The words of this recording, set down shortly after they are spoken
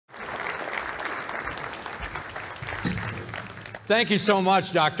Thank you so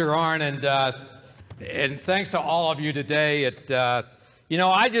much, Dr. Arnn, and thanks to all of you today. You know,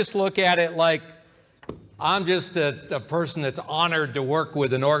 I just look at it like I'm just a person that's honored to work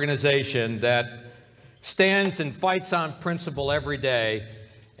with an organization that stands and fights on principle every day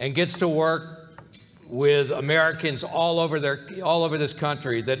and gets to work with Americans all over this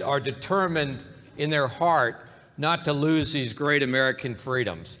country that are determined in their heart not to lose these great American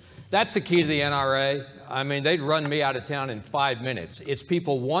freedoms. That's the key to the NRA. I mean, they'd run me out of town in 5 minutes. It's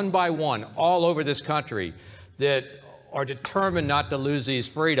people one by one all over this country that are determined not to lose these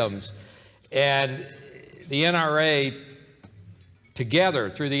freedoms. And the NRA, together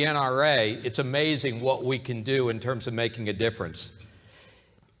through the NRA, it's amazing what we can do in terms of making a difference.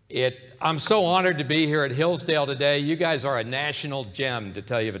 I'm so honored to be here at Hillsdale today. You guys are a national gem, to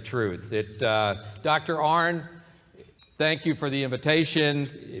tell you the truth. Dr. Arnn, thank you for the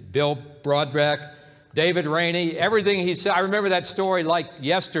invitation. Bill Broadbeck, David Rainey, everything he said. I remember that story like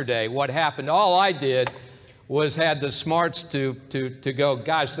yesterday, what happened. All I did was had the smarts to go,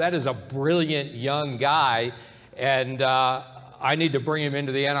 gosh, that is a brilliant young guy, and I need to bring him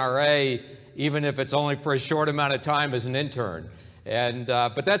into the NRA, even if it's only for a short amount of time as an intern.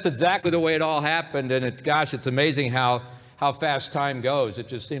 But that's exactly the way it all happened, and gosh, it's amazing how fast time goes. It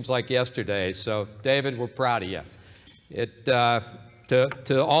just seems like yesterday. So, David, we're proud of you.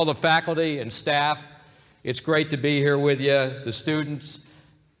 To all the faculty and staff, it's great to be here with you, the students.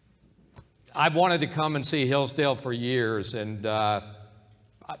 I've wanted to come and see Hillsdale for years, and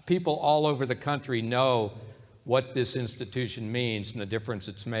people all over the country know what this institution means and the difference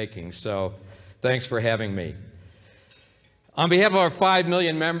it's making. So thanks for having me. On behalf of our 5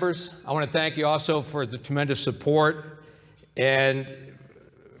 million members, I want to thank you also for the tremendous support and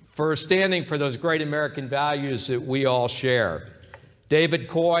for standing for those great American values that we all share. David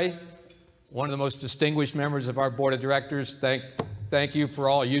Coy, one of the most distinguished members of our board of directors, thank you for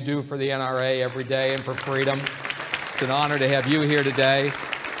all you do for the NRA every day and for freedom. It's an honor to have you here today.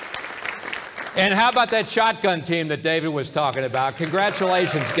 And how about that shotgun team that David was talking about?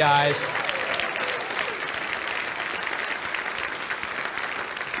 Congratulations, guys.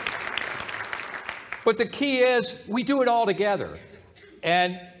 But the key is we do it all together.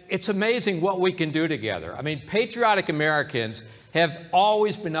 And it's amazing what we can do together. I mean, patriotic Americans have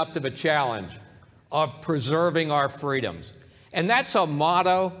always been up to the challenge of preserving our freedoms. And that's a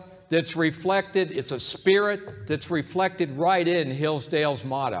motto that's reflected, it's a spirit that's reflected right in Hillsdale's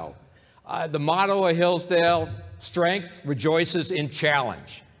motto. The motto of Hillsdale, strength rejoices in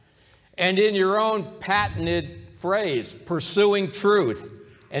challenge. And in your own patented phrase, pursuing truth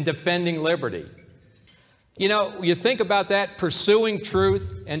and defending liberty. You know, you think about that, pursuing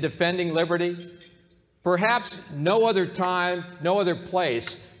truth and defending liberty. Perhaps no other time, no other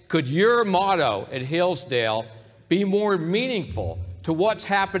place could your motto at Hillsdale be more meaningful to what's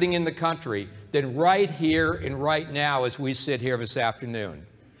happening in the country than right here and right now as we sit here this afternoon.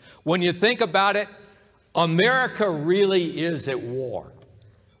 When you think about it, America really is at war.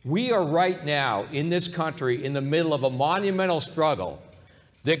 We are right now in this country in the middle of a monumental struggle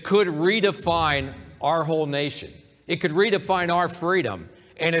that could redefine our whole nation. It could redefine our freedom,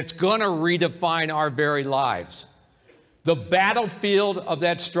 and it's going to redefine our very lives. The battlefield of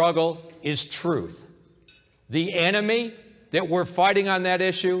that struggle is truth. The enemy that we're fighting on that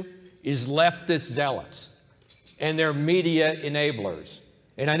issue is leftist zealots and their media enablers.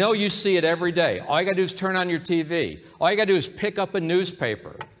 And I know you see it every day. All you got to do is turn on your TV. All you got to do is pick up a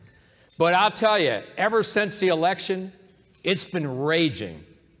newspaper. But I'll tell you, ever since the election, it's been raging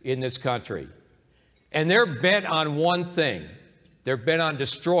in this country. And they're bent on one thing. They're bent on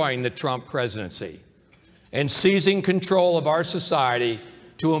destroying the Trump presidency and seizing control of our society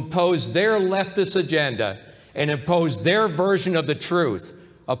to impose their leftist agenda and impose their version of the truth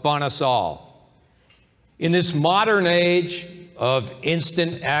upon us all. In this modern age of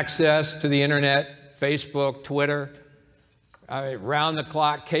instant access to the internet, Facebook, Twitter,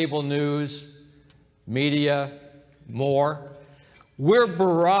 round-the-clock cable news, media, more, we're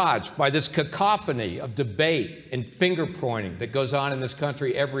barraged by this cacophony of debate and finger-pointing that goes on in this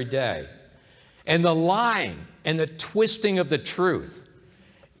country every day. And the lying and the twisting of the truth,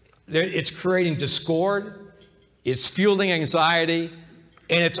 it's creating discord, it's fueling anxiety,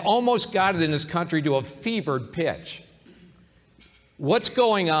 and it's almost got it in this country to a fevered pitch. What's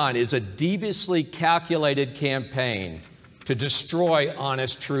going on is a deviously calculated campaign to destroy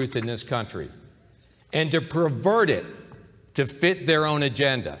honest truth in this country and to pervert it to fit their own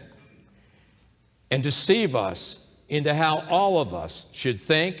agenda and deceive us into how all of us should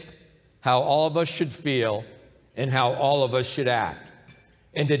think, how all of us should feel, and how all of us should act,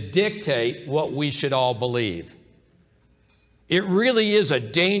 and to dictate what we should all believe. It really is a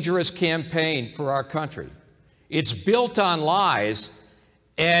dangerous campaign for our country. It's built on lies,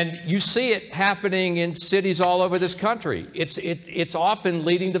 and you see it happening in cities all over this country. It's often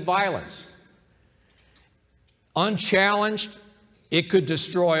leading to violence. Unchallenged, it could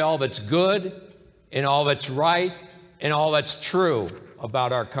destroy all that's good and all that's right and all that's true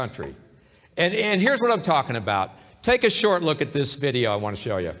about our country. And here's what I'm talking about. Take a short look at this video I want to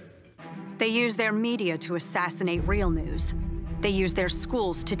show you. They use their media to assassinate real news. They use their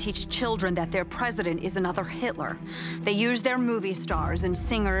schools to teach children that their president is another Hitler. They use their movie stars and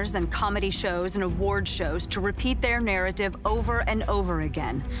singers and comedy shows and award shows to repeat their narrative over and over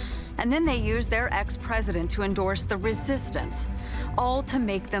again. And then they use their ex-president to endorse the resistance, all to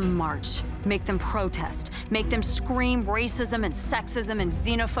make them march, make them protest, make them scream racism and sexism and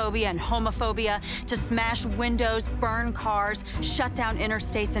xenophobia and homophobia, to smash windows, burn cars, shut down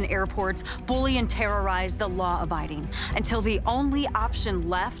interstates and airports, bully and terrorize the law-abiding, until the only option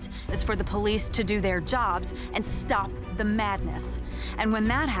left is for the police to do their jobs and stop the madness. And when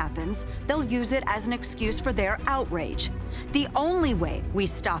that happens, they'll use it as an excuse for their outrage. The only way we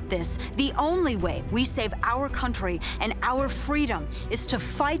stop this, the only way we save our country and our freedom, is to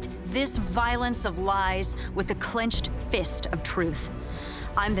fight this violence of lies with the clenched fist of truth.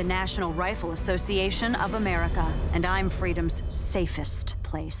 I'm the National Rifle Association of America, and I'm freedom's safest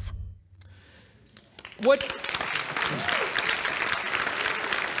place. What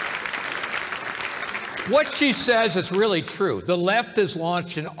she says is really true. The left has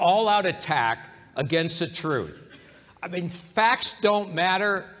launched an all-out attack against the truth. I mean, facts don't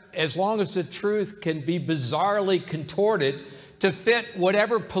matter as long as the truth can be bizarrely contorted to fit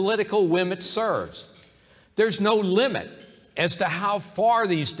whatever political whim it serves. There's no limit as to how far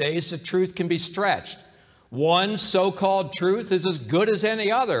these days the truth can be stretched. One so-called truth is as good as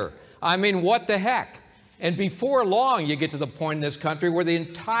any other. I mean, what the heck? And before long, you get to the point in this country where the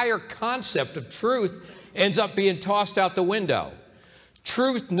entire concept of truth ends up being tossed out the window.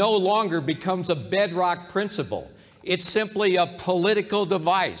 Truth no longer becomes a bedrock principle. It's simply a political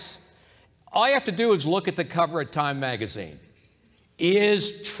device. All you have to do is look at the cover of Time magazine.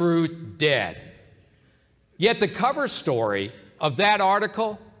 Is truth dead? Yet the cover story of that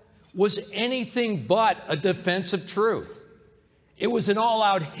article was anything but a defense of truth. It was an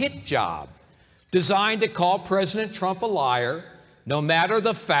all-out hit job designed to call President Trump a liar, no matter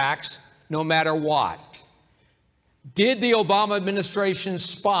the facts, no matter what. Did the Obama administration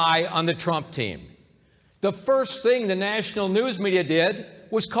spy on the Trump team? The first thing the national news media did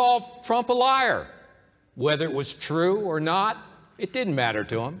was call Trump a liar. Whether it was true or not, it didn't matter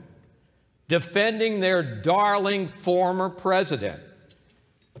to them. Defending their darling former president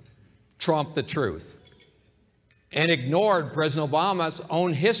trumped the truth and ignored President Obama's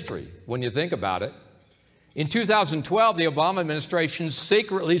own history, when you think about it. In 2012, the Obama administration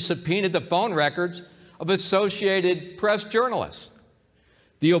secretly subpoenaed the phone records of Associated Press journalists.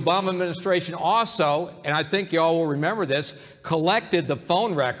 The Obama administration also, and I think you all will remember this, collected the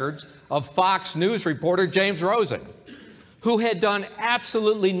phone records of Fox News reporter James Rosen, who had done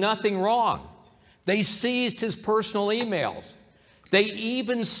absolutely nothing wrong. They seized his personal emails. They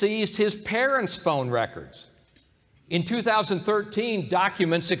even seized his parents' phone records. In 2013,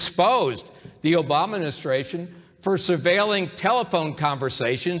 documents exposed the Obama administration for surveilling telephone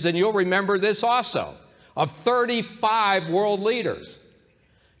conversations, and you'll remember this also, of 35 world leaders.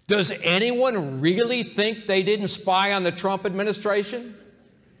 Does anyone really think they didn't spy on the Trump administration?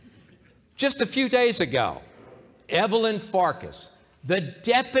 Just a few days ago, Evelyn Farkas, the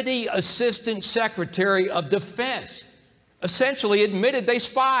Deputy Assistant Secretary of Defense, essentially admitted they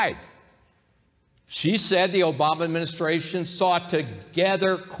spied. She said the Obama administration sought to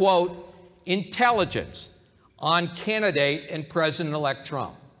gather, quote, intelligence on candidate and President-elect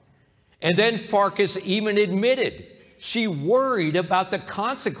Trump. And then Farkas even admitted she worried about the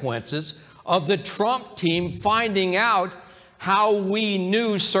consequences of the Trump team finding out how we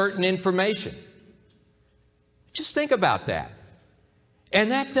knew certain information. Just think about that.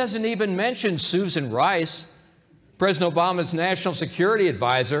 And that doesn't even mention Susan Rice, President Obama's national security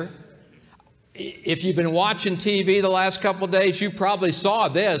advisor. If you've been watching TV the last couple of days, you probably saw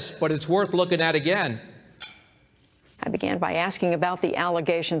this, but it's worth looking at again. I began by asking about the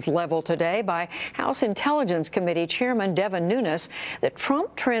allegations leveled today by House Intelligence Committee Chairman Devin Nunes that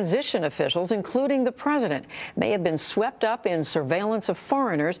Trump transition officials, including the president, may have been swept up in surveillance of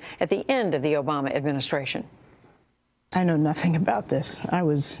foreigners at the end of the Obama administration. I know nothing about this. I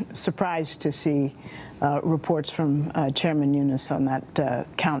was surprised to see reports from Chairman Nunes on that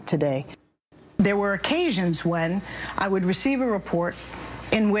count today. There were occasions when I would receive a report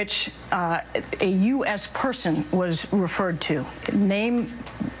in which a U.S. person was referred to, name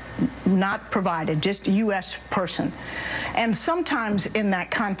not provided, just U.S. person. And sometimes in that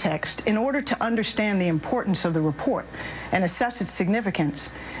context, in order to understand the importance of the report and assess its significance,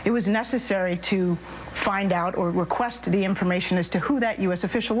 it was necessary to find out or request the information as to who that U.S.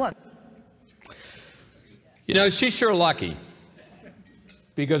 official was. You know, she's sure lucky,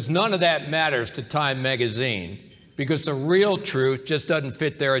 because none of that matters to Time magazine, because the real truth just doesn't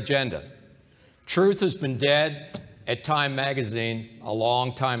fit their agenda. Truth has been dead at Time magazine a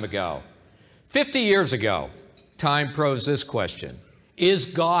long time ago. 50 years ago, Time posed this question: is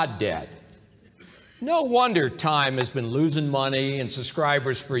God dead? No wonder Time has been losing money and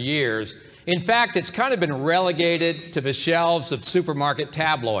subscribers for years. In fact, it's kind of been relegated to the shelves of supermarket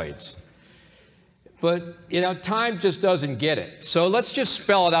tabloids. But, you know, Time just doesn't get it. So let's just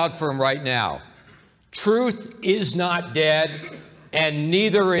spell it out for him right now. Truth is not dead, and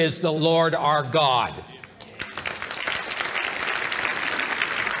neither is the Lord our God.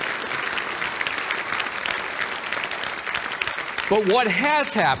 But what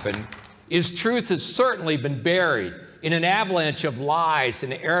has happened is truth has certainly been buried in an avalanche of lies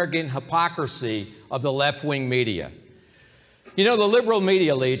and arrogant hypocrisy of the left-wing media. You know, the liberal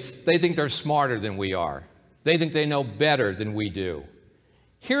media elites, they think they're smarter than we are. They think they know better than we do.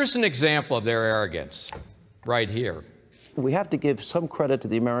 Here's an example of their arrogance, right here. We have to give some credit to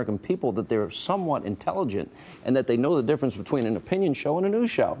the American people that they're somewhat intelligent and that they know the difference between an opinion show and a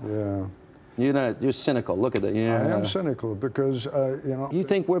news show. Yeah. You're cynical. Look at it. Yeah. I am cynical because, you know. You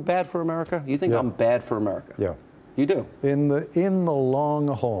think we're bad for America? You think I'm bad for America? Yeah. You do? In the long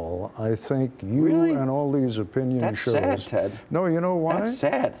haul, I think you and all these opinion shows. That's sad, Ted. No, you know why? That's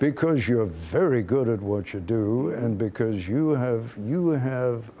sad. Because you're very good at what you do, and because you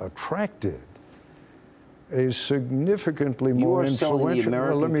have attracted a significantly more influential.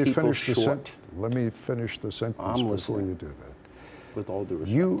 Well, let me finish the sentence. Let me finish the sentence before you do that. With all due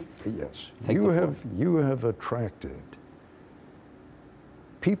respect. You have attracted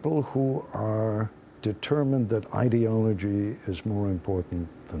people who are determined that ideology is more important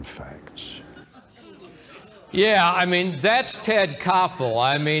than facts. Yeah, I mean, that's Ted Koppel.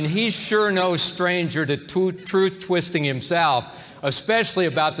 I mean, he's sure no stranger to truth twisting himself, especially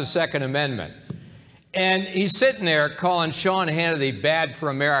about the Second Amendment. And he's sitting there calling Sean Hannity bad for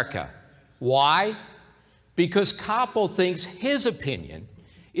America. Why? Because Koppel thinks his opinion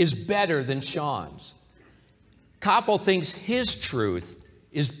is better than Sean's. Koppel thinks his truth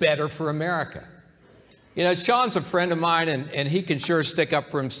is better for America. You know, Sean's a friend of mine, and he can sure stick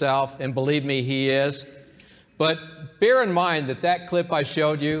up for himself, and believe me, he is. But bear in mind that that clip I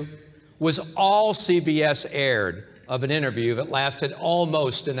showed you was all CBS aired of an interview that lasted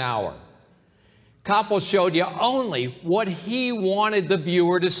almost an hour. Koppel showed you only what he wanted the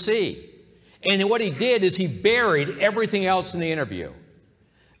viewer to see. And what he did is he buried everything else in the interview.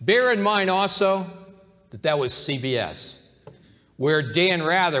 Bear in mind also that that was CBS, where Dan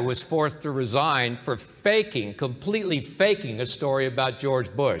Rather was forced to resign for completely faking a story about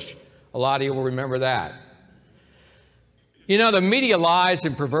George Bush. A lot of you will remember that. You know, the media lies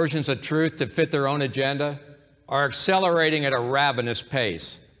and perversions of truth to fit their own agenda are accelerating at a ravenous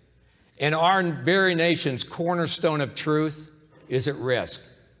pace. And our very nation's cornerstone of truth is at risk.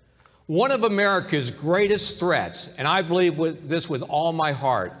 One of America's greatest threats, and I believe this with all my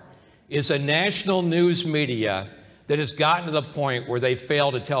heart, is a national news media that has gotten to the point where they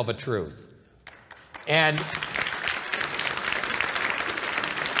fail to tell the truth. And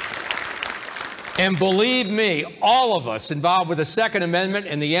believe me, all of us involved with the Second Amendment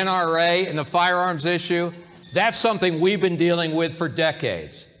and the NRA and the firearms issue, that's something we've been dealing with for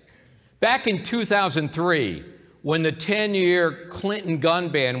decades. Back in 2003, when the 10-year Clinton gun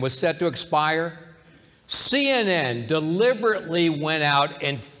ban was set to expire, CNN deliberately went out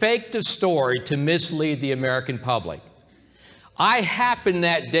and faked a story to mislead the American public. I happened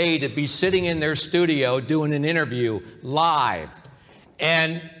that day to be sitting in their studio doing an interview live,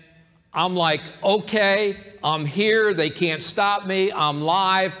 and I'm like, okay, I'm here, they can't stop me, I'm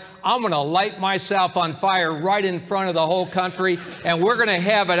live, I'm going to light myself on fire right in front of the whole country, and we're going to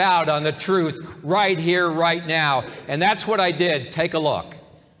have it out on the truth right here, right now. And that's what I did. Take a look.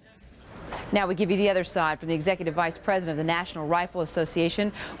 Now we give you the other side from the Executive Vice President of the National Rifle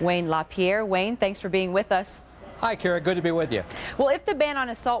Association, Wayne LaPierre. Wayne, thanks for being with us. Hi, Kara. Good to be with you. Well, if the ban on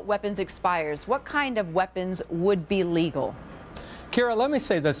assault weapons expires, what kind of weapons would be legal? Kara, let me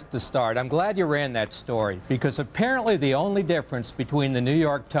say this at the start. I'm glad you ran that story, because apparently the only difference between the New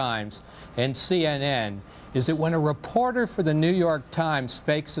York Times and CNN is that when a reporter for the New York Times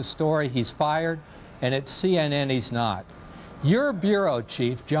fakes a story, he's fired, and at CNN, he's not. Your bureau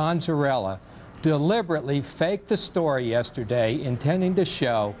chief, John Zarella, deliberately faked the story yesterday, intending to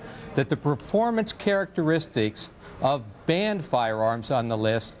show that the performance characteristics of banned firearms on the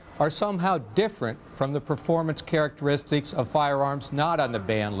list are somehow different from the performance characteristics of firearms not on the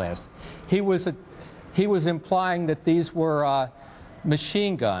banned list. He was implying that these were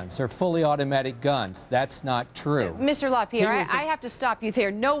machine guns or fully automatic guns. That's not true. Mr. LaPierre, I have to stop you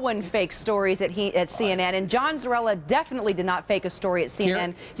there. No one fakes stories at CNN, and John Zarella definitely did not fake a story at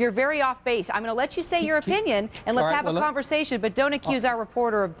CNN. You're very off base. I'm going to let you say your opinion, and let's have a conversation, but don't accuse our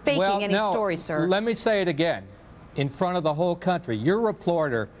reporter of faking any stories, sir. Let me say it again in front of the whole country. Your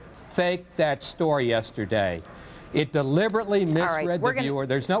reporter faked that story yesterday. It deliberately misread the viewer.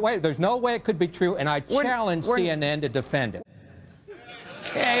 There's no way it could be true, and I challenge CNN to defend it.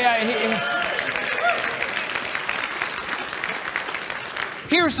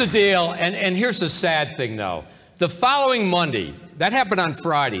 Here's the deal, and here's the sad thing, though. The following Monday, that happened on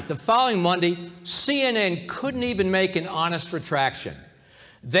Friday, the following Monday, CNN couldn't even make an honest retraction.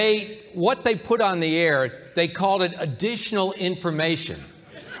 What they put on the air, they called it additional information.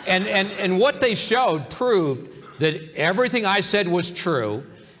 And what they showed proved that everything I said was true,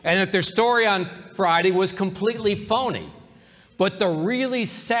 and that their story on Friday was completely phony. But the really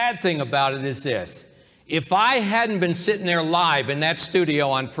sad thing about it is this. If I hadn't been sitting there live in that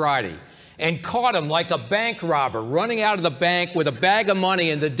studio on Friday and caught him like a bank robber running out of the bank with a bag of money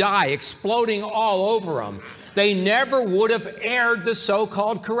and the die exploding all over him, they never would have aired the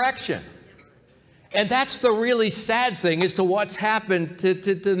so-called correction. And that's the really sad thing as to what's happened to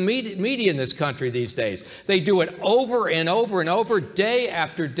the media in this country these days. They do it over and over and over, day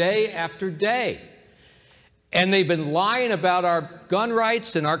after day after day. And they've been lying about our gun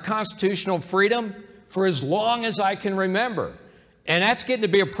rights and our constitutional freedom for as long as I can remember. And that's getting to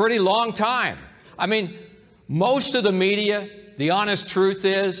be a pretty long time. I mean, most of the media, the honest truth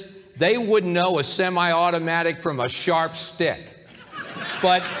is, they wouldn't know a semi-automatic from a sharp stick.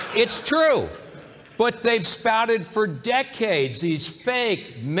 But it's true. But they've spouted for decades these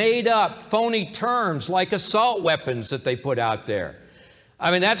fake, made-up, phony terms like assault weapons that they put out there. I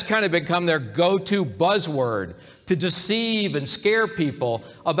mean, that's kind of become their go-to buzzword to deceive and scare people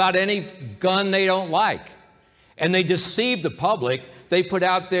about any gun they don't like. And they deceive the public. They put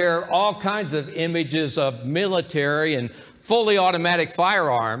out there all kinds of images of military and fully automatic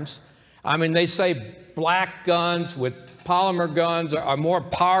firearms. I mean, they say black guns with polymer guns are more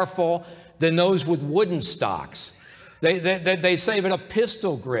powerful than those with wooden stocks. They say that a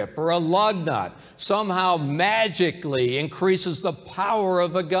pistol grip or a lug nut somehow magically increases the power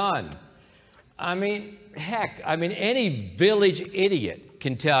of a gun. I mean, heck, any village idiot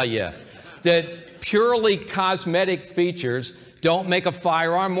can tell you that purely cosmetic features don't make a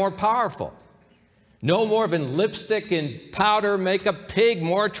firearm more powerful. No more than lipstick and powder make a pig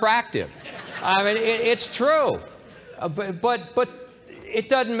more attractive. I mean, it's true. But it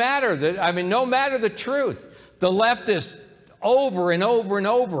doesn't matter. No matter the truth, the leftists over and over and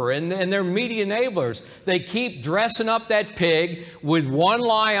over, and their media enablers, they keep dressing up that pig with one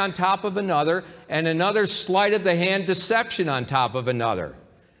lie on top of another and another sleight of the hand deception on top of another.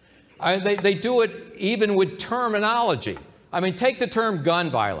 They do it even with terminology. I mean, take the term gun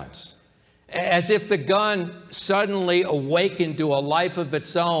violence, as if the gun suddenly awakened to a life of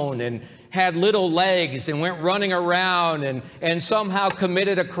its own and had little legs and went running around and somehow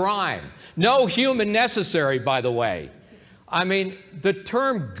committed a crime. No human necessary, by the way. I mean, the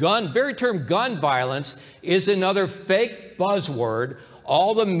very term gun violence is another fake buzzword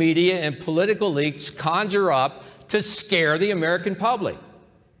all the media and political elites conjure up to scare the American public.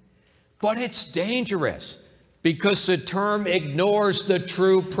 But it's dangerous because the term ignores the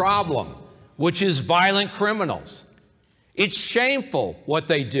true problem, which is violent criminals. It's shameful what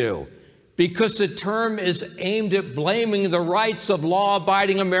they do because the term is aimed at blaming the rights of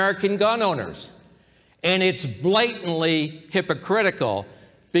law-abiding American gun owners. And it's blatantly hypocritical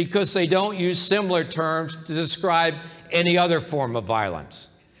because they don't use similar terms to describe any other form of violence.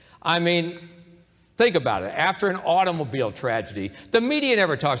 I mean, think about it. After an automobile tragedy, the media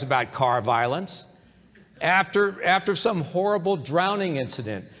never talks about car violence. After some horrible drowning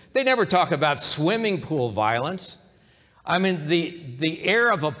incident, they never talk about swimming pool violence. I mean, the air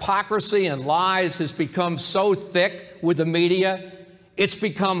of hypocrisy and lies has become so thick with the media, it's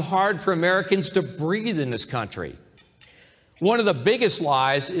become hard for Americans to breathe in this country. One of the biggest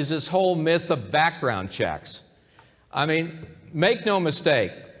lies is this whole myth of background checks. I mean, make no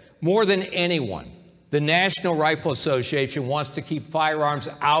mistake, more than anyone, the National Rifle Association wants to keep firearms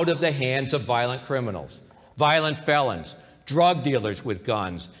out of the hands of violent criminals, violent felons, drug dealers with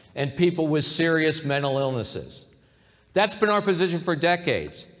guns, and people with serious mental illnesses. That's been our position for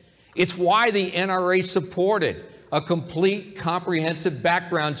decades. It's why the NRA supported a complete, comprehensive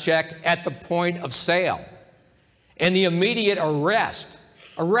background check at the point of sale and the immediate arrest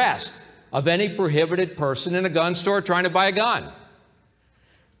of any prohibited person in a gun store trying to buy a gun.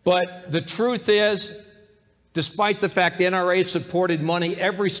 But the truth is, despite the fact the NRA supported money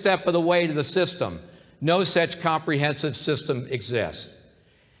every step of the way to the system, no such comprehensive system exists.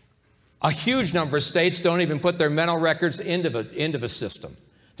 A huge number of states don't even put their mental records into the system.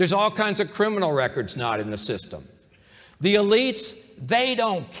 There's all kinds of criminal records not in the system. The elites, they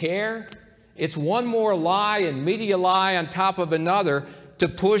don't care. It's one more lie and media lie on top of another to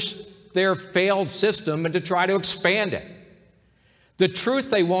push their failed system and to try to expand it. The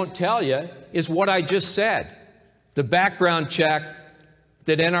truth they won't tell you is what I just said. The background check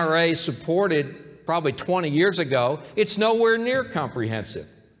that NRA supported probably 20 years ago, it's nowhere near comprehensive.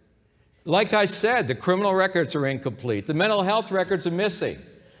 Like I said, the criminal records are incomplete. The mental health records are missing.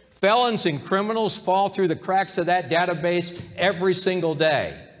 Felons and criminals fall through the cracks of that database every single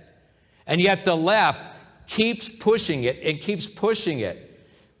day. And yet the left keeps pushing it and keeps pushing it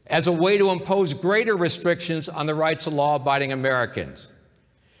as a way to impose greater restrictions on the rights of law-abiding Americans.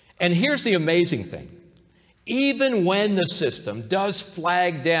 And here's the amazing thing. Even when the system does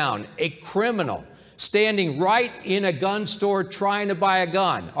flag down a criminal standing right in a gun store trying to buy a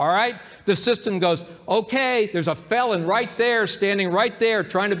gun, all right? The system goes, okay, there's a felon right there, standing right there,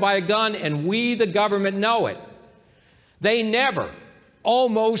 trying to buy a gun, and we, the government, know it. They never,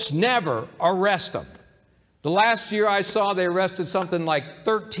 almost never, arrest them. The last year I saw, they arrested something like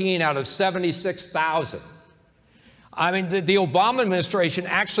 13 out of 76,000. I mean, the Obama administration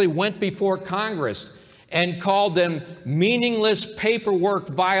actually went before Congress and called them meaningless paperwork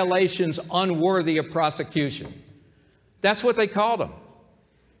violations unworthy of prosecution. That's what they called them.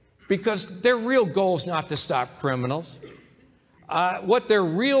 Because their real goal is not to stop criminals. What their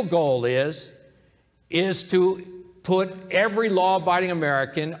real goal is to put every law-abiding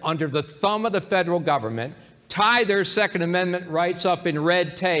American under the thumb of the federal government, tie their Second Amendment rights up in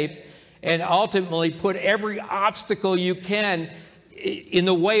red tape, and ultimately put every obstacle you can in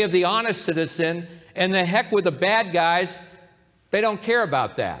the way of the honest citizen, and the heck with the bad guys, they don't care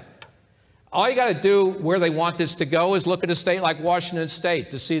about that. All you got to do where they want this to go is look at a state like Washington State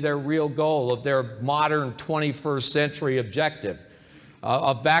to see their real goal of their modern 21st century objective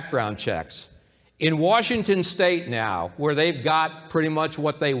of background checks. In Washington State now, where they've got pretty much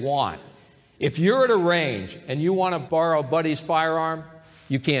what they want, if you're at a range and you want to borrow a buddy's firearm,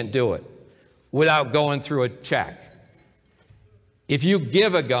 you can't do it without going through a check. If you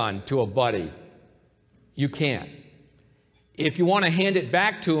give a gun to a buddy, you can't. If you want to hand it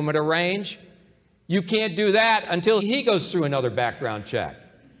back to him at a range, you can't do that until he goes through another background check.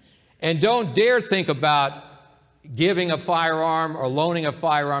 And don't dare think about giving a firearm or loaning a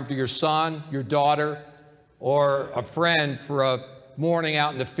firearm to your son, your daughter, or a friend for a morning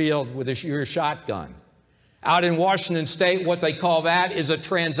out in the field with your shotgun. Out in Washington State, what they call that is a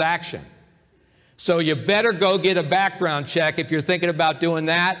transaction. So you better go get a background check if you're thinking about doing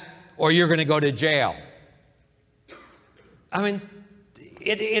that, or you're going to go to jail. I mean,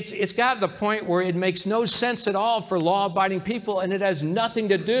 it's got to the point where it makes no sense at all for law-abiding people, and it has nothing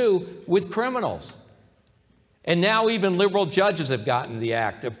to do with criminals. And now even liberal judges have gotten the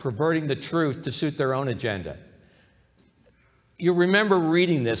act of perverting the truth to suit their own agenda. You remember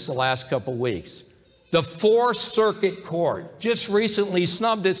reading this the last couple weeks. The Fourth Circuit Court just recently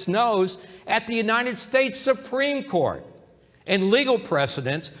snubbed its nose at the United States Supreme Court and legal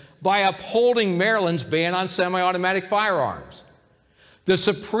precedents by upholding Maryland's ban on semi-automatic firearms. The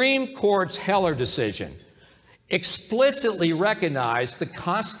Supreme Court's Heller decision explicitly recognized the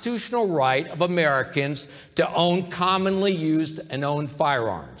constitutional right of Americans to own commonly used and owned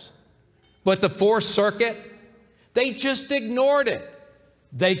firearms. But the Fourth Circuit, they just ignored it.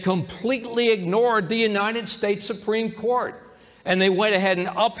 They completely ignored the United States Supreme Court, and they went ahead and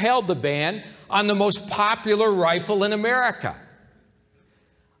upheld the ban on the most popular rifle in America.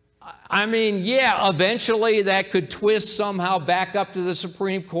 I mean, yeah, eventually that could twist somehow back up to the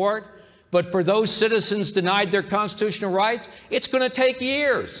Supreme Court, but for those citizens denied their constitutional rights, it's going to take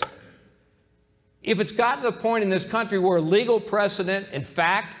years. If it's gotten to the point in this country where legal precedent, in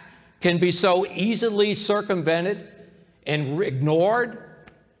fact, can be so easily circumvented and ignored,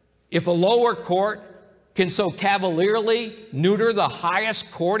 if a lower court can so cavalierly neuter the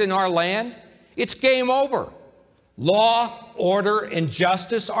highest court in our land, it's game over. Law, order, and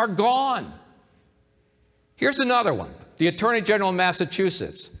justice are gone. Here's another one. The Attorney General of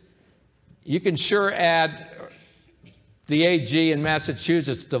Massachusetts. You can sure add the AG in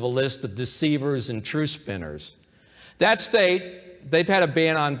Massachusetts to the list of deceivers and truth spinners. That state, they've had a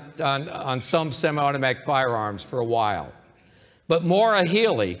ban on some semi-automatic firearms for a while. But Maura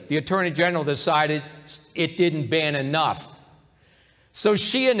Healey, the Attorney General, decided it didn't ban enough. So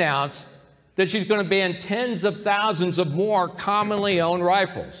she announced that she's going to ban tens of thousands of more commonly owned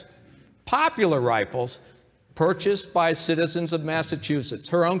rifles, popular rifles purchased by citizens of Massachusetts,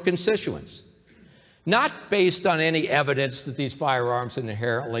 her own constituents, not based on any evidence that these firearms are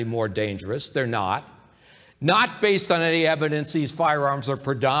inherently more dangerous. They're not. Not based on any evidence these firearms are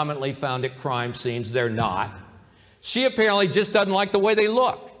predominantly found at crime scenes. They're not. She apparently just doesn't like the way they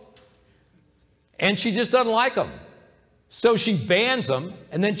look. And she just doesn't like them. So she bans them,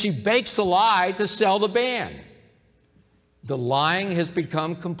 and then she bakes a lie to sell the ban. The lying has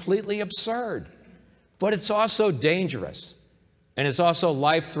become completely absurd, but it's also dangerous, and it's also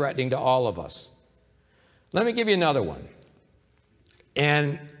life-threatening to all of us. Let me give you another one.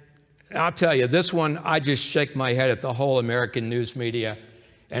 And I'll tell you, this one, I just shake my head at the whole American news media,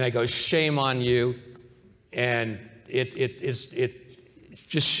 and I go, shame on you, and it's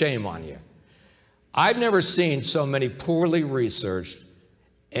just shame on you. I've never seen so many poorly researched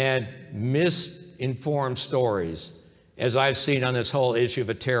and misinformed stories as I've seen on this whole issue of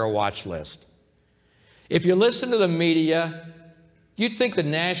a terror watch list. If you listen to the media, you'd think the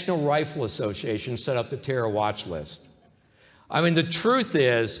National Rifle Association set up the terror watch list. I mean, the truth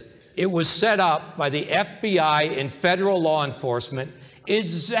is, it was set up by the FBI and federal law enforcement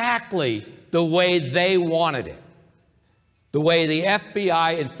exactly the way they wanted it. The way the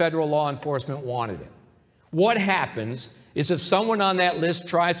FBI and federal law enforcement wanted it. What happens is if someone on that list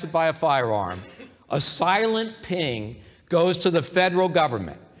tries to buy a firearm, a silent ping goes to the federal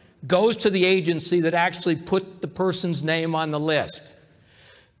government, goes to the agency that actually put the person's name on the list.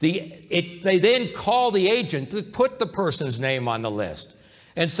 They then call the agent to put the person's name on the list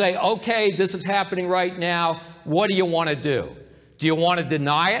and say, okay, this is happening right now. What do you want to do? Do you want to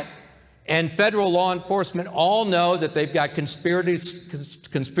deny it? And federal law enforcement all know that they've got conspiracy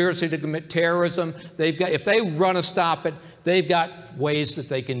to commit terrorism. If they run a stop it, they've got ways that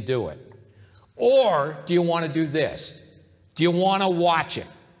they can do it. Or do you want to do this? Do you want to watch it?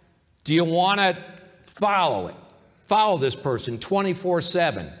 Do you want to follow it? Follow this person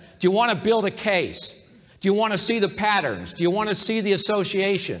 24/7? Do you want to build a case? Do you want to see the patterns? Do you want to see the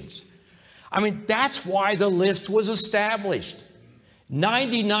associations? I mean, that's why the list was established.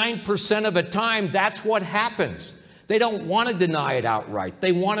 99% of the time, that's what happens. They don't want to deny it outright.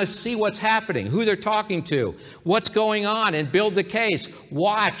 They want to see what's happening, who they're talking to, what's going on, and build the case.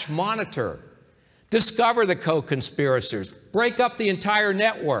 Watch, monitor, discover the co-conspirators, break up the entire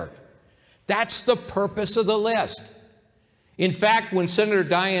network. That's the purpose of the list. In fact, when Senator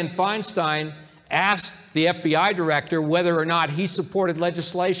Dianne Feinstein asked the FBI director whether or not he supported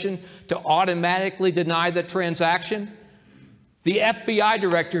legislation to automatically deny the transaction, the FBI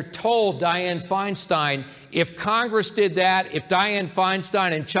director told Dianne Feinstein, if Congress did that, if Dianne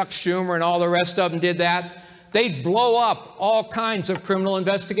Feinstein and Chuck Schumer and all the rest of them did that, they'd blow up all kinds of criminal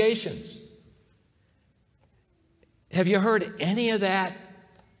investigations. Have you heard any of that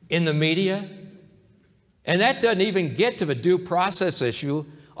in the media? And that doesn't even get to the due process issue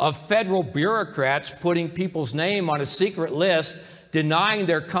of federal bureaucrats putting people's name on a secret list, denying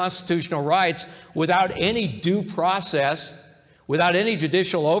their constitutional rights without any due process, without any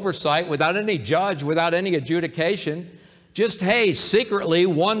judicial oversight, without any judge, without any adjudication. Just, hey, secretly,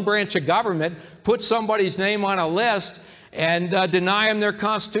 one branch of government put somebody's name on a list and deny them their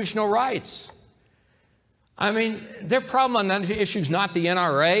constitutional rights. I mean, their problem on that issue is not the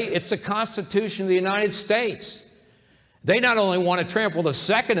NRA, it's the Constitution of the United States. They not only want to trample the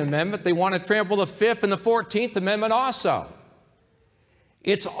Second Amendment, they want to trample the Fifth and the 14th Amendment also.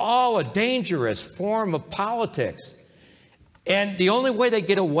 It's all a dangerous form of politics. And the only way they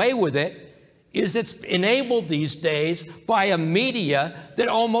get away with it is it's enabled these days by a media that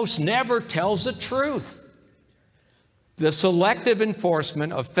almost never tells the truth. The selective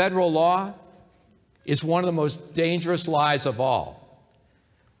enforcement of federal law is one of the most dangerous lies of all.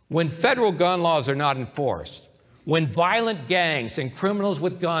 When federal gun laws are not enforced, when violent gangs and criminals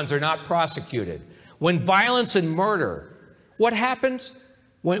with guns are not prosecuted, when violence and murder, what happens?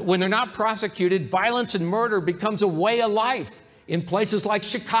 When they're not prosecuted, violence and murder becomes a way of life in places like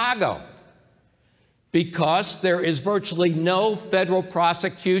Chicago because there is virtually no federal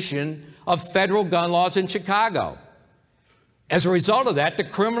prosecution of federal gun laws in Chicago. As a result of that, the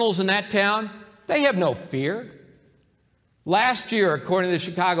criminals in that town, they have no fear. Last year, according to the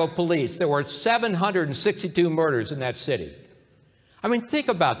Chicago police, there were 762 murders in that city. I mean, think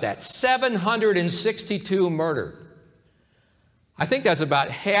about that, 762 murdered. I think that's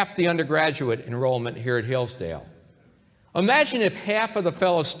about half the undergraduate enrollment here at Hillsdale. Imagine if half of the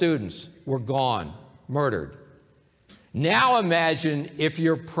fellow students were gone, murdered. Now imagine if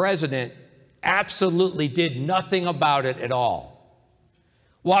your president absolutely did nothing about it at all.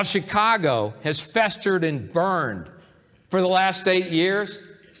 While Chicago has festered and burned for the last 8 years,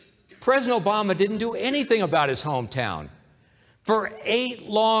 President Obama didn't do anything about his hometown. For 8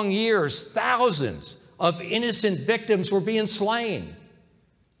 long years, thousands of innocent victims were being slain.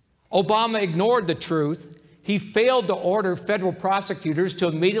 Obama ignored the truth. He failed to order federal prosecutors to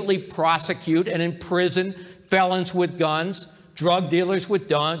immediately prosecute and imprison felons with guns, drug dealers with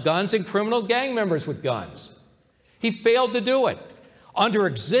guns, and criminal gang members with guns. He failed to do it. Under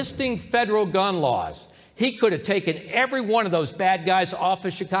existing federal gun laws, he could have taken every one of those bad guys off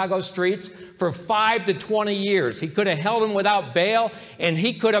of Chicago streets for 5 to 20 years. He could have held them without bail, and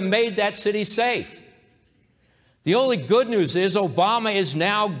he could have made that city safe. The only good news is Obama is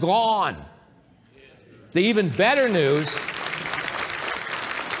now gone. The even better news,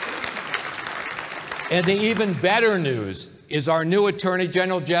 is our new Attorney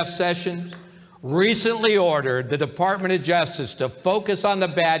General, Jeff Sessions, recently ordered the Department of Justice to focus on the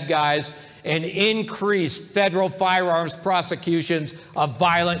bad guys and increase federal firearms prosecutions of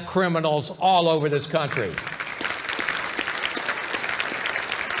violent criminals all over this country.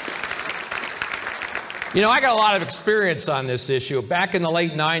 You know, I got a lot of experience on this issue. Back in the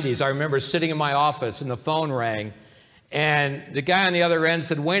late 90s, I remember sitting in my office and the phone rang, and the guy on the other end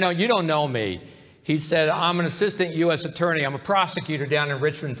said, "Wayno, you don't know me." He said, "I'm an assistant U.S. attorney. I'm a prosecutor down in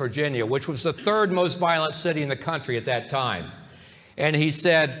Richmond, Virginia," which was the 3rd most violent city in the country at that time. And he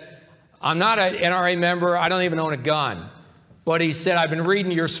said, "I'm not an NRA member. I don't even own a gun." But he said, "I've been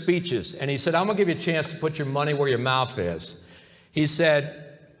reading your speeches." And he said, "I'm going to give you a chance to put your money where your mouth is." He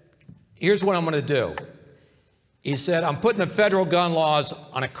said, "Here's what I'm going to do." He said, "I'm putting the federal gun laws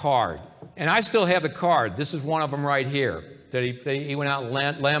on a card." And I still have the card. This is one of them right here that he went out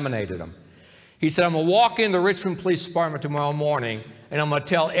and laminated them. He said, "I'm going to walk into the Richmond Police Department tomorrow morning, and I'm going to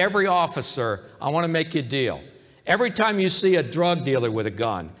tell every officer, I want to make you a deal. Every time you see a drug dealer with a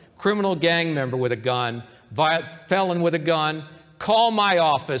gun, criminal gang member with a gun, felon with a gun, call my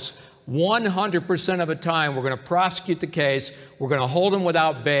office. 100% of the time, we're going to prosecute the case, we're going to hold them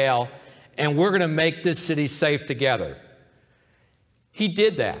without bail, and we're going to make this city safe together." He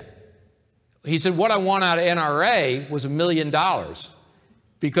did that. He said, "What I want out of NRA was $1 million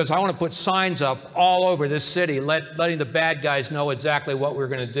because I want to put signs up all over this city letting the bad guys know exactly what we're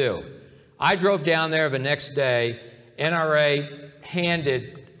going to do." I drove down there the next day. NRA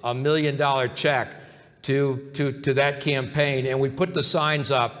handed a $1 million check to that campaign, and we put the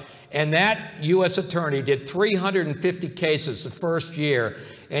signs up. And that U.S. attorney did 350 cases the first year,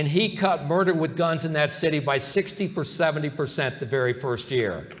 and he cut murder with guns in that city by 60 or 70% the very first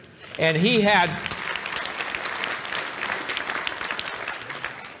year. And he had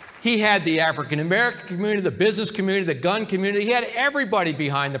the African-American community, the business community, the gun community. He had everybody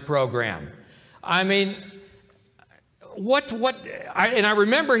behind the program. I mean, and I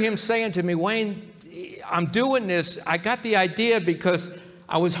remember him saying to me, "Wayne, I'm doing this. I got the idea because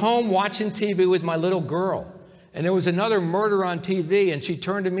I was home watching TV with my little girl, and there was another murder on TV, and she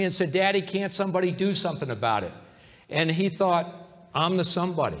turned to me and said, 'Daddy, can't somebody do something about it?' And he thought, I'm the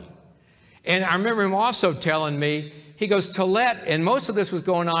somebody." And I remember him also telling me, he goes, "Tillett," and most of this was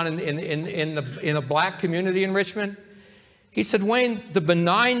going on in the black community in Richmond. He said, "Wayne, the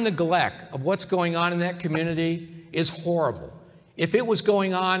benign neglect of what's going on in that community is horrible. If it was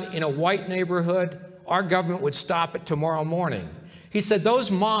going on in a white neighborhood, our government would stop it tomorrow morning." He said, "Those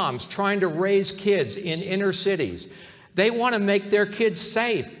moms trying to raise kids in inner cities, they want to make their kids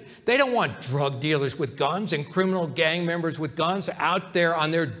safe. They don't want drug dealers with guns and criminal gang members with guns out there on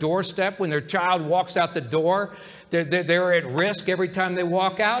their doorstep when their child walks out the door. They're at risk every time they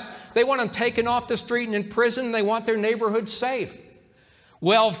walk out. They want them taken off the street and in prison. They want their neighborhood safe."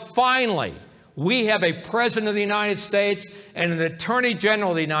 Well, finally, we have a President of the United States and an Attorney General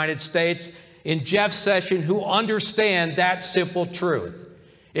of the United States in Jeff Sessions who understand that simple truth.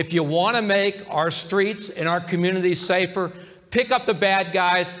 If you want to make our streets and our communities safer, pick up the bad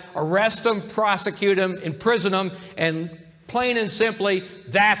guys, arrest them, prosecute them, imprison them, and plain and simply,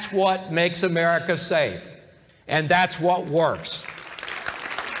 that's what makes America safe. And that's what works.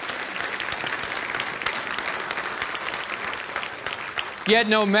 Yet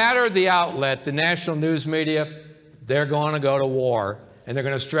no matter the outlet, the national news media, they're going to go to war, and they're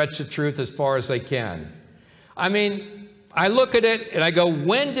going to stretch the truth as far as they can. I mean, I look at it and I go,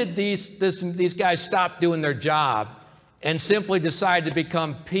 when did these guys stop doing their job and simply decide to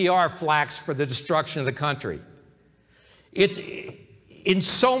become PR flacks for the destruction of the country? It's, in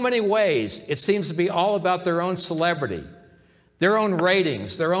so many ways, it seems to be all about their own celebrity. their own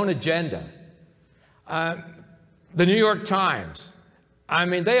ratings, their own agenda. The New York Times, I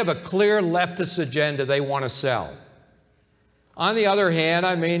mean, they have a clear leftist agenda they want to sell. On the other hand,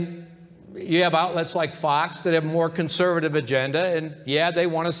 I mean, you have outlets like Fox that have a more conservative agenda, and yeah, they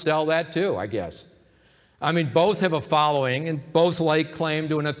want to sell that too, I guess. I mean, both have a following, and both lay claim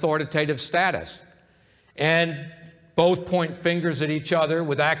to an authoritative status. And both point fingers at each other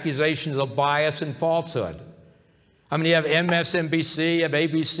with accusations of bias and falsehood. I mean, you have MSNBC, you have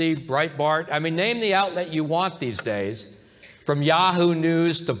ABC, Breitbart. I mean, name the outlet you want these days, from Yahoo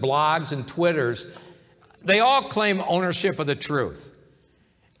News to blogs and Twitters. They all claim ownership of the truth.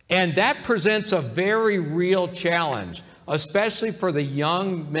 And that presents a very real challenge, especially for the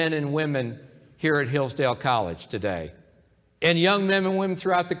young men and women here at Hillsdale College today, and young men and women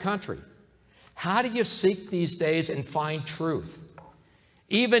throughout the country. How do you seek these days and find truth?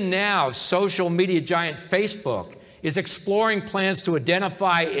 Even now, social media giant Facebook is exploring plans to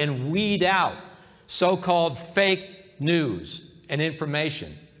identify and weed out so-called fake news and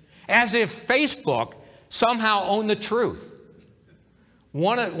information, as if Facebook somehow owned the truth.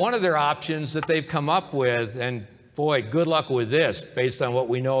 One of their options that they've come up with, and boy, good luck with this based on what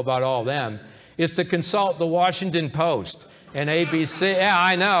we know about all of them, is to consult the Washington Post and ABC. Yeah,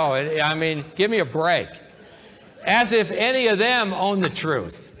 I know. I mean, give me a break. As if any of them own the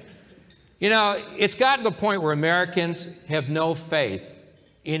truth. You know, it's gotten to the point where Americans have no faith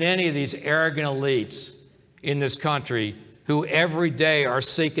in any of these arrogant elites in this country who every day are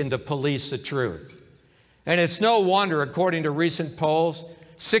seeking to police the truth. And it's no wonder, according to recent polls,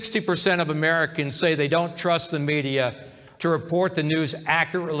 60% of Americans say they don't trust the media to report the news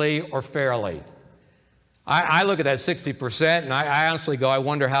accurately or fairly. I look at that 60%, and I honestly go, I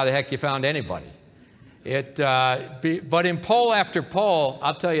wonder how the heck you found anybody. But in poll after poll,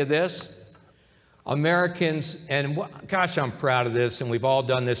 I'll tell you this, Americans, and gosh, I'm proud of this, and we've all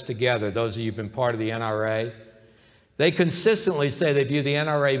done this together, those of you who've been part of the NRA, they consistently say they view the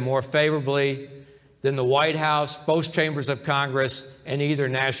NRA more favorably than the White House, both chambers of Congress, and either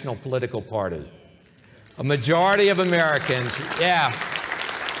national political party. A majority of Americans, yeah,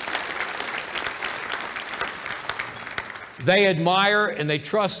 they admire and they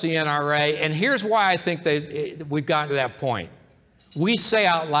trust the NRA, and here's why I think we've gotten to that point. We say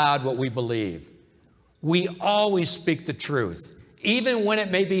out loud what we believe. We always speak the truth, even when it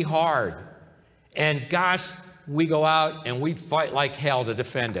may be hard. And gosh, we go out and we fight like hell to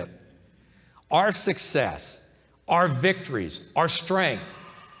defend it. Our success, our victories, our strength,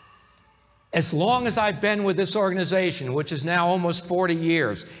 as long as I've been with this organization, which is now almost 40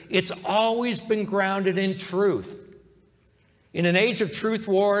 years, it's always been grounded in truth. In an age of truth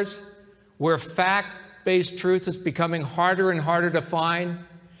wars, where fact-based truth is becoming harder and harder to find,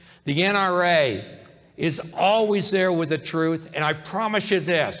 the NRA is always there with the truth, and I promise you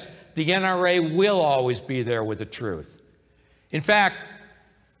this, the NRA will always be there with the truth. In fact,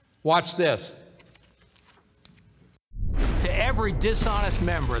 watch this. To every dishonest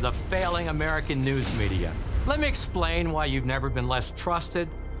member of the failing American news media, let me explain why you've never been less trusted,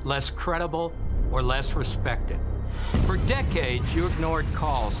 less credible, or less respected. For decades, you ignored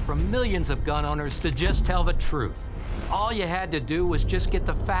calls from millions of gun owners to just tell the truth. All you had to do was just get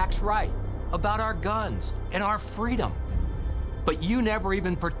the facts right about our guns and our freedom. But you never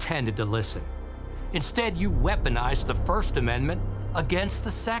even pretended to listen. Instead, you weaponized the First Amendment against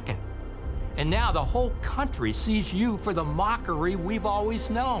the Second. And now the whole country sees you for the mockery we've always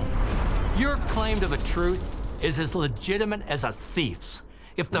known. Your claim to the truth is as legitimate as a thief's.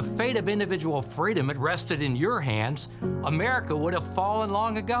 If the fate of individual freedom had rested in your hands, America would have fallen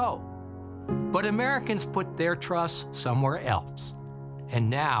long ago. But Americans put their trust somewhere else. And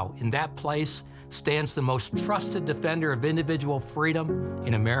now, in that place, stands the most trusted defender of individual freedom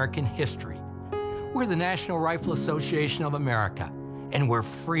in American history. We're the National Rifle Association of America, and we're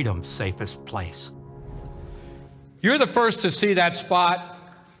freedom's safest place. You're the first to see that spot,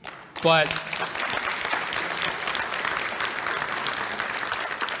 but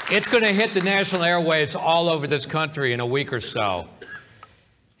it's going to hit the national airwaves all over this country in a week or so.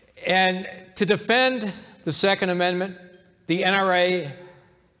 And to defend the Second Amendment, the NRA,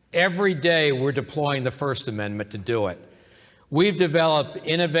 every day we're deploying the First Amendment to do it. We've developed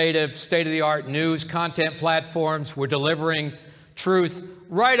innovative, state-of-the-art news content platforms. We're delivering truth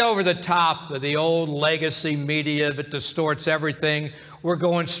right over the top of the old legacy media that distorts everything. We're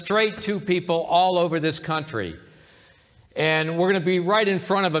going straight to people all over this country. And we're going to be right in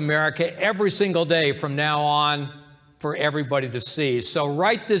front of America every single day from now on for everybody to see. So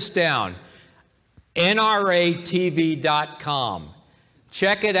write this down, NRATV.com.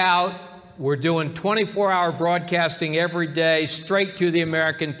 Check it out. we're doing 24-hour broadcasting every day, straight to the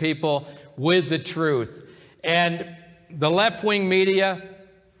American people with the truth. And the left-wing media,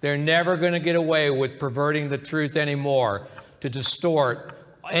 they're never going to get away with perverting the truth anymore to distort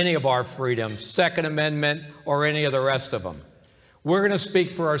any of our freedoms, Second Amendment, or any of the rest of them. We're going to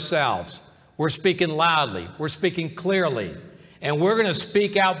speak for ourselves. We're speaking loudly. We're speaking clearly. And we're going to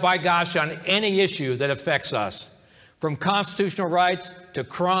speak out, by gosh, on any issue that affects us, from constitutional rights to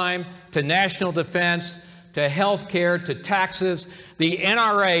crime to national defense to health care to taxes. The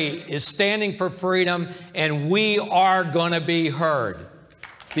NRA is standing for freedom, and we are going to be heard.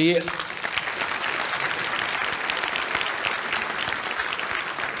 The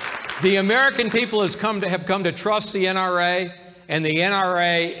American people have come to trust the NRA, and the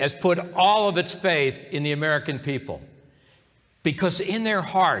NRA has put all of its faith in the American people. Because in their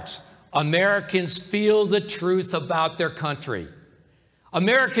hearts, Americans feel the truth about their country.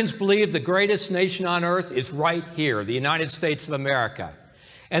 Americans believe the greatest nation on earth is right here, the United States of America.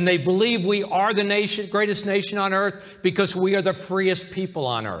 And they believe we are the greatest nation on earth because we are the freest people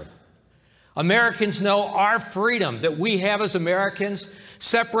on earth. Americans know our freedom that we have as Americans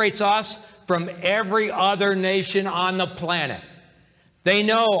separates us from every other nation on the planet. They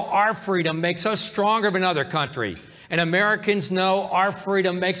know our freedom makes us stronger than other countries. And Americans know our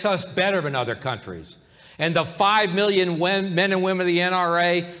freedom makes us better than other countries. And the 5 million men and women of the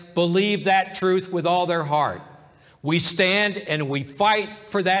NRA believe that truth with all their heart. We stand and we fight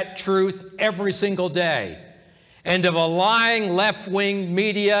for that truth every single day. And of a lying left-wing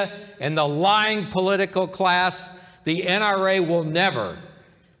media and the lying political class, the NRA will never,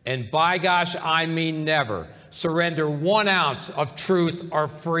 and by gosh, I mean never, surrender 1 ounce of truth or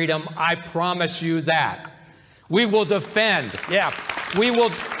freedom. I promise you that. We will defend, we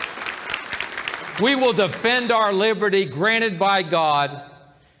will defend our liberty granted by God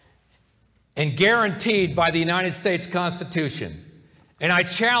and guaranteed by the United States Constitution. And I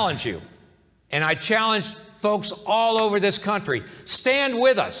challenge you, and I challenge folks all over this country, stand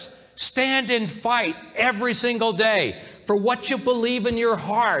with us. Stand and fight every single day for what you believe in your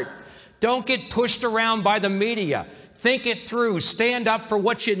heart. Don't get pushed around by the media. Think it through. Stand up for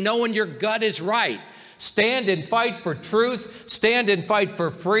what you know in your gut is right. Stand and fight for truth, stand and fight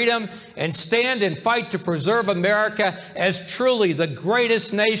for freedom, and stand and fight to preserve America as truly the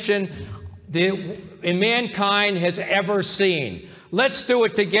greatest nation mankind has ever seen. Let's do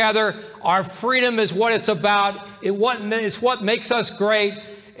it together. Our freedom is what it's about. It's what makes us great.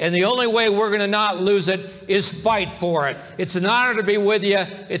 And the only way we're going to not lose it is fight for it. It's an honor to be with you.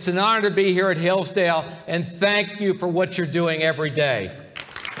 It's an honor to be here at Hillsdale. And thank you for what you're doing every day.